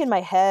 I think in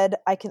my head,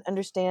 I can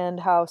understand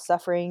how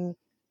suffering,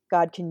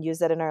 God can use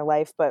that in our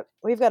life. But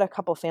we've got a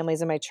couple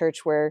families in my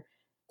church where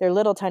their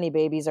little tiny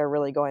babies are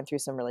really going through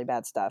some really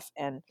bad stuff.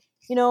 And,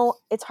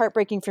 it's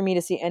heartbreaking for me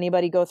to see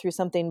anybody go through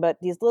something, but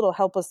these little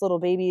helpless little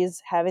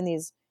babies having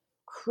these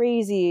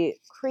crazy,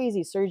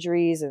 crazy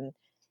surgeries and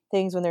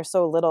things when they're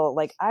so little,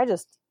 like I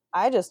just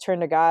I just turn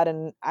to God,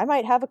 and I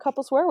might have a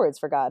couple swear words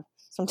for God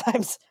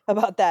sometimes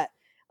about that.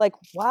 Like,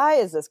 why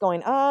is this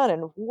going on?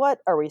 And what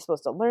are we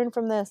supposed to learn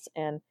from this?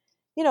 And,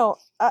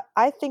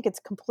 I think it's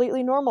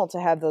completely normal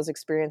to have those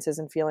experiences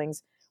and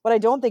feelings. What I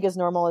don't think is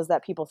normal is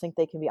that people think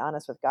they can be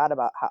honest with God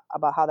about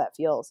how that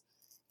feels.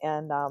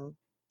 And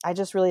I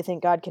just really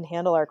think God can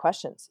handle our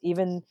questions,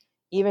 even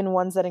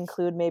ones that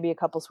include maybe a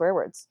couple swear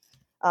words.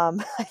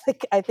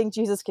 I think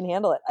Jesus can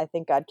handle it. I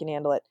think God can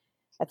handle it.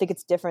 I think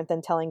it's different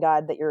than telling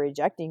God that you're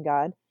rejecting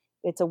God.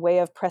 It's a way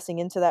of pressing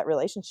into that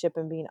relationship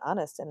and being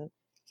honest. And,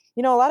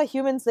 a lot of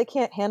humans, they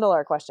can't handle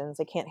our questions.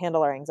 They can't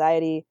handle our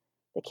anxiety.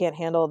 They can't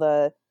handle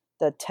the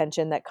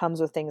tension that comes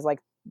with things like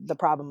the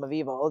problem of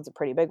evil. It's a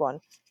pretty big one.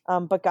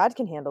 But God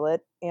can handle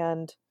it.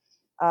 And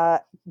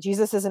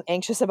Jesus isn't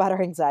anxious about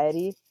our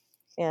anxiety.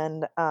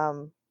 And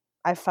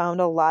I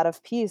found a lot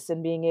of peace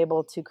in being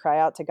able to cry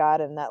out to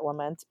God in that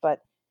lament.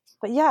 But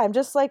yeah, I'm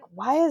just like,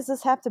 why does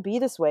this have to be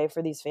this way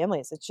for these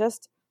families? It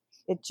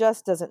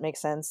just doesn't make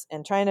sense.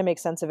 And trying to make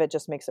sense of it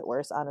just makes it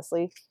worse,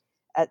 honestly,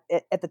 at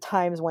the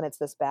times when it's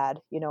this bad,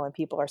 and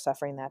people are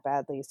suffering that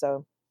badly.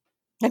 So,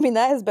 I mean,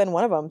 that has been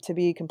one of them, to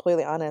be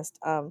completely honest,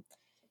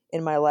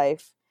 in my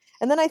life.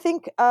 And then I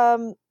think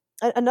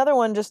another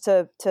one, just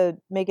to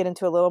make it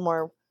into a little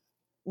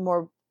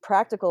more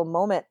practical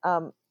moment.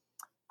 I'm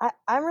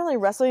really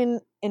wrestling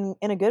in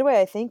a good way,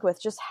 I think,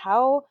 with just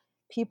how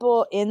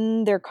people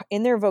in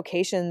their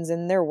vocations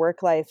and their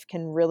work life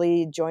can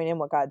really join in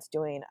what God's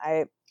doing.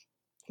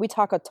 We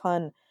talk a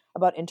ton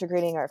about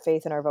integrating our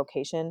faith and our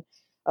vocation,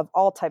 of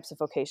all types of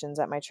vocations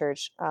at my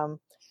church.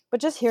 But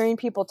just hearing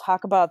people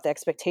talk about the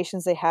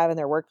expectations they have in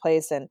their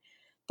workplace, and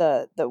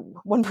the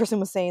one person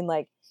was saying,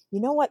 like, you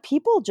know what,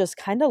 people just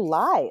kind of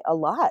lie a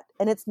lot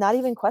and it's not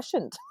even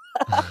questioned.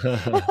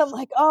 And I'm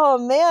like, oh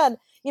man,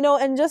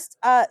 and just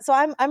so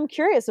I'm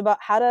curious about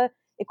how to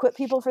equip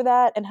people for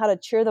that, and how to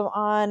cheer them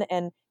on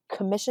and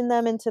commission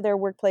them into their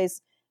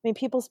workplace. I mean,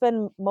 people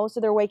spend most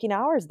of their waking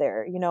hours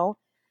there,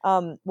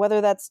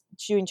 whether that's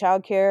doing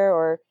childcare,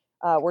 or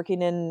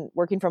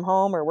working from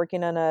home, or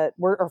working on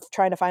or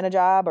trying to find a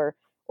job,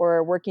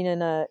 or working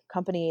in a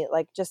company.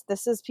 Like, just,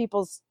 this is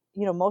people's,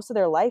 most of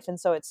their life. And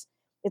so it's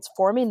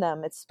forming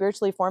them. It's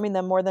spiritually forming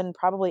them more than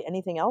probably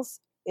anything else,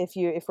 if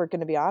we're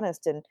going to be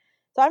honest. And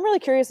so I'm really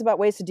curious about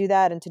ways to do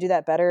that, and to do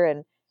that better.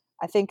 And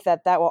I think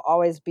that will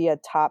always be a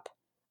top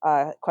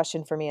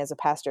question for me as a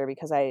pastor,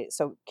 because I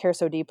care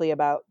so deeply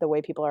about the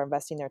way people are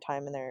investing their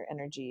time and their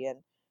energy, and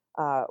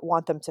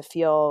want them to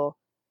feel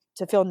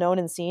known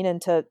and seen,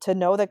 and to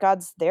know that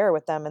God's there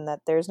with them, and that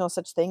there's no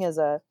such thing as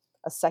a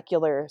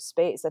secular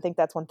space. I think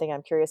that's one thing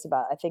I'm curious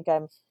about.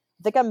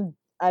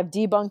 I've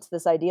debunked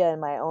this idea in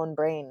my own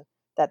brain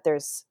that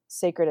there's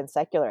sacred and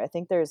secular. I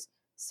think there's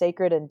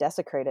sacred and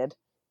desecrated,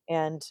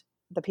 and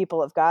the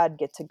people of God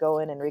get to go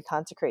in and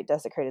reconsecrate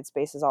desecrated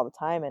spaces all the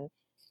time.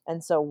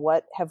 And so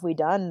what have we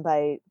done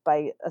by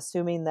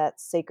assuming that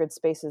sacred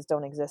spaces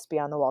don't exist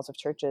beyond the walls of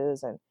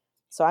churches? And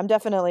so I'm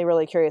definitely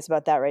really curious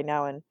about that right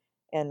now,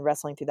 and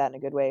wrestling through that in a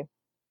good way.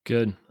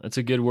 Good. That's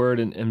a good word.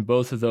 And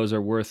both of those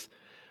are worth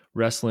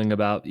wrestling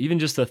about. Even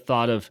just the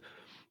thought of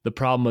the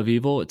problem of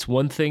evil. It's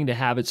one thing to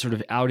have it sort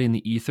of out in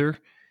the ether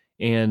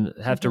and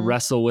have to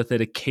wrestle with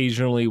it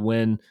occasionally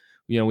when,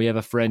 we have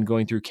a friend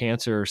going through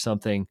cancer or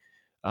something.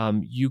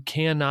 You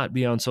cannot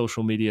be on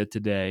social media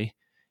today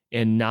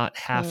and not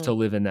have to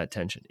live in that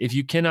tension. If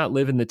you cannot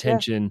live in the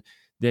tension,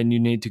 then you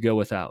need to go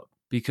without,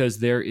 because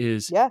there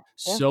is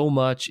so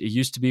much. It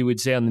used to be,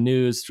 we'd say on the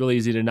news, it's really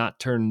easy to not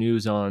turn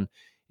news on.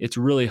 It's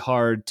really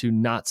hard to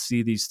not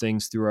see these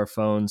things through our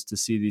phones, to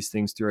see these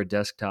things through our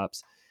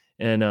desktops.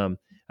 And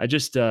I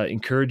just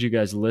encourage you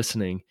guys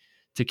listening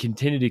to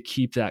continue to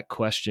keep that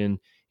question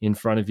in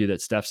front of you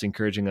that Steph's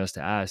encouraging us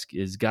to ask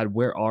is, God,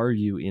 where are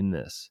you in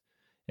this?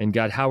 And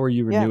God, how are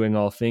you renewing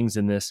all things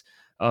in this?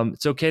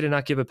 It's okay to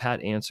not give a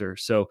pat answer.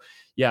 So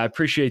yeah, I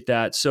appreciate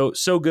that. So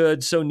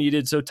good, so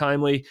needed, so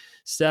timely.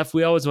 Steph,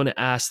 we always want to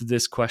ask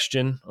this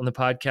question on the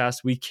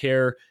podcast. We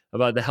care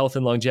about the health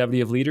and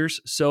longevity of leaders.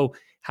 So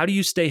how do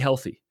you stay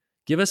healthy?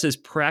 Give us as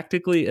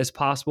practically as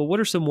possible. What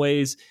are some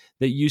ways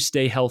that you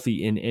stay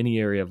healthy in any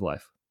area of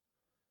life?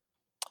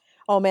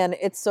 Oh man,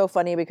 it's so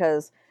funny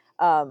because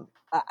I'm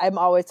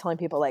always telling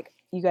people, like,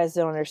 you guys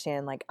don't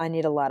understand, like, I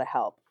need a lot of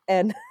help.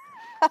 And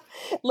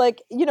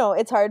like,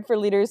 it's hard for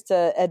leaders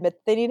to admit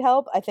they need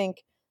help. I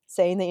think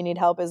saying that you need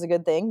help is a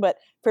good thing. But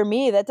for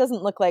me, that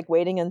doesn't look like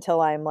waiting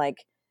until I'm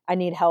like, I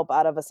need help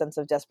out of a sense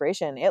of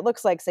desperation. It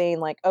looks like saying,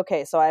 like,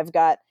 okay, so I've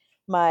got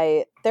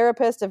my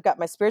therapist, I've got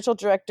my spiritual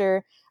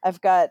director, I've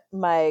got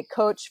my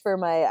coach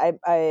for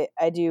I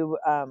do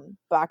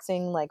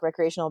boxing, like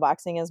recreational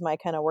boxing is my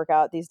kind of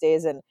workout these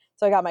days. And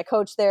so I got my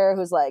coach there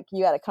who's like,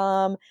 you got to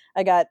come.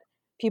 I got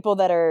people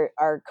that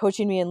are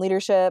coaching me in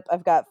leadership.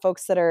 I've got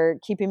folks that are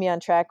keeping me on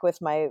track with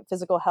my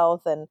physical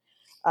health. And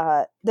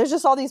there's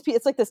just all these people.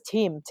 It's like this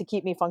team to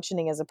keep me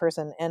functioning as a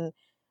person. And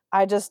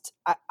I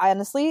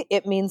honestly,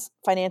 it means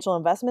financial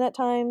investment at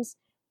times.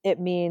 It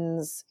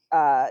means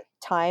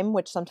time,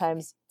 which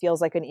sometimes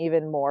feels like an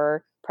even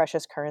more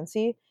precious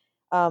currency.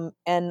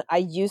 And I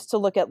used to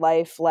look at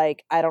life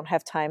like I don't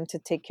have time to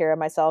take care of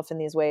myself in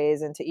these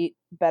ways and to eat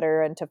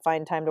better and to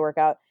find time to work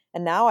out.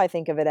 And now I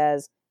think of it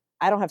as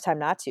I don't have time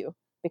not to,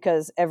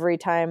 because every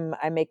time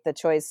I make the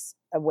choice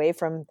away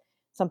from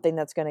something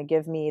that's going to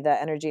give me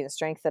the energy and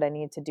strength that I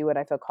need to do what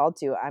I feel called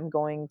to, I'm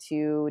going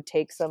to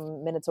take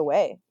some minutes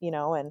away,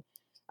 and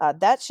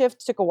that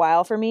shift took a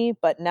while for me,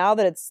 but now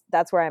that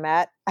that's where I'm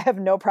at, I have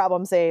no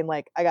problem saying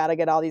like, I got to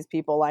get all these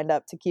people lined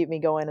up to keep me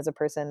going as a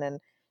person. And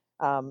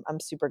I'm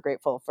super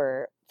grateful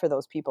for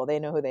those people. They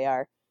know who they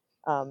are.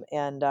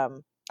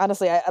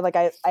 Honestly, I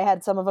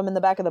had some of them in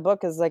the back of the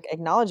book as like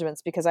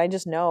acknowledgments, because I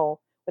just know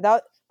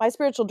without my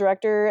spiritual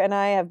director and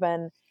I have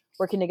been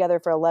working together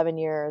for 11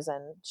 years.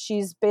 And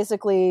she's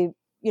basically,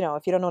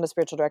 if you don't know what a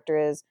spiritual director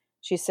is,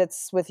 she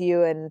sits with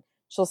you and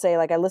she'll say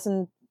like, I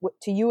listen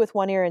to you with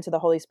one ear and to the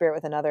Holy Spirit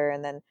with another.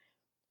 And then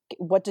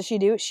what does she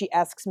do? She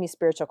asks me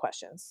spiritual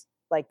questions.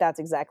 Like, that's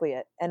exactly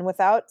it. And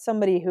without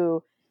somebody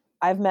who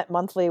I've met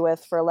monthly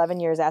with for 11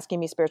 years asking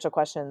me spiritual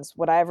questions,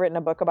 would I have written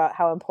a book about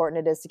how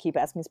important it is to keep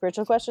asking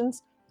spiritual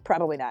questions?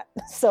 Probably not.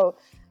 So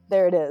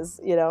there it is,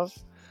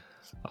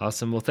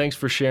 Awesome. Well, thanks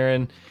for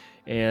sharing.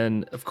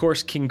 And of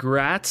course,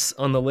 congrats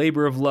on the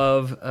labor of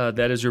love.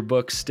 That is your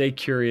book, Stay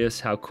Curious,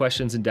 How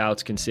Questions and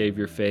Doubts Can Save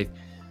Your Faith.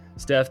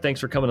 Steph, thanks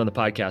for coming on the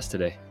podcast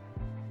today.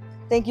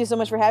 Thank you so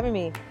much for having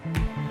me.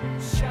 We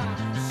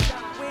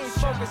ain't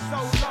focused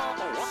so long.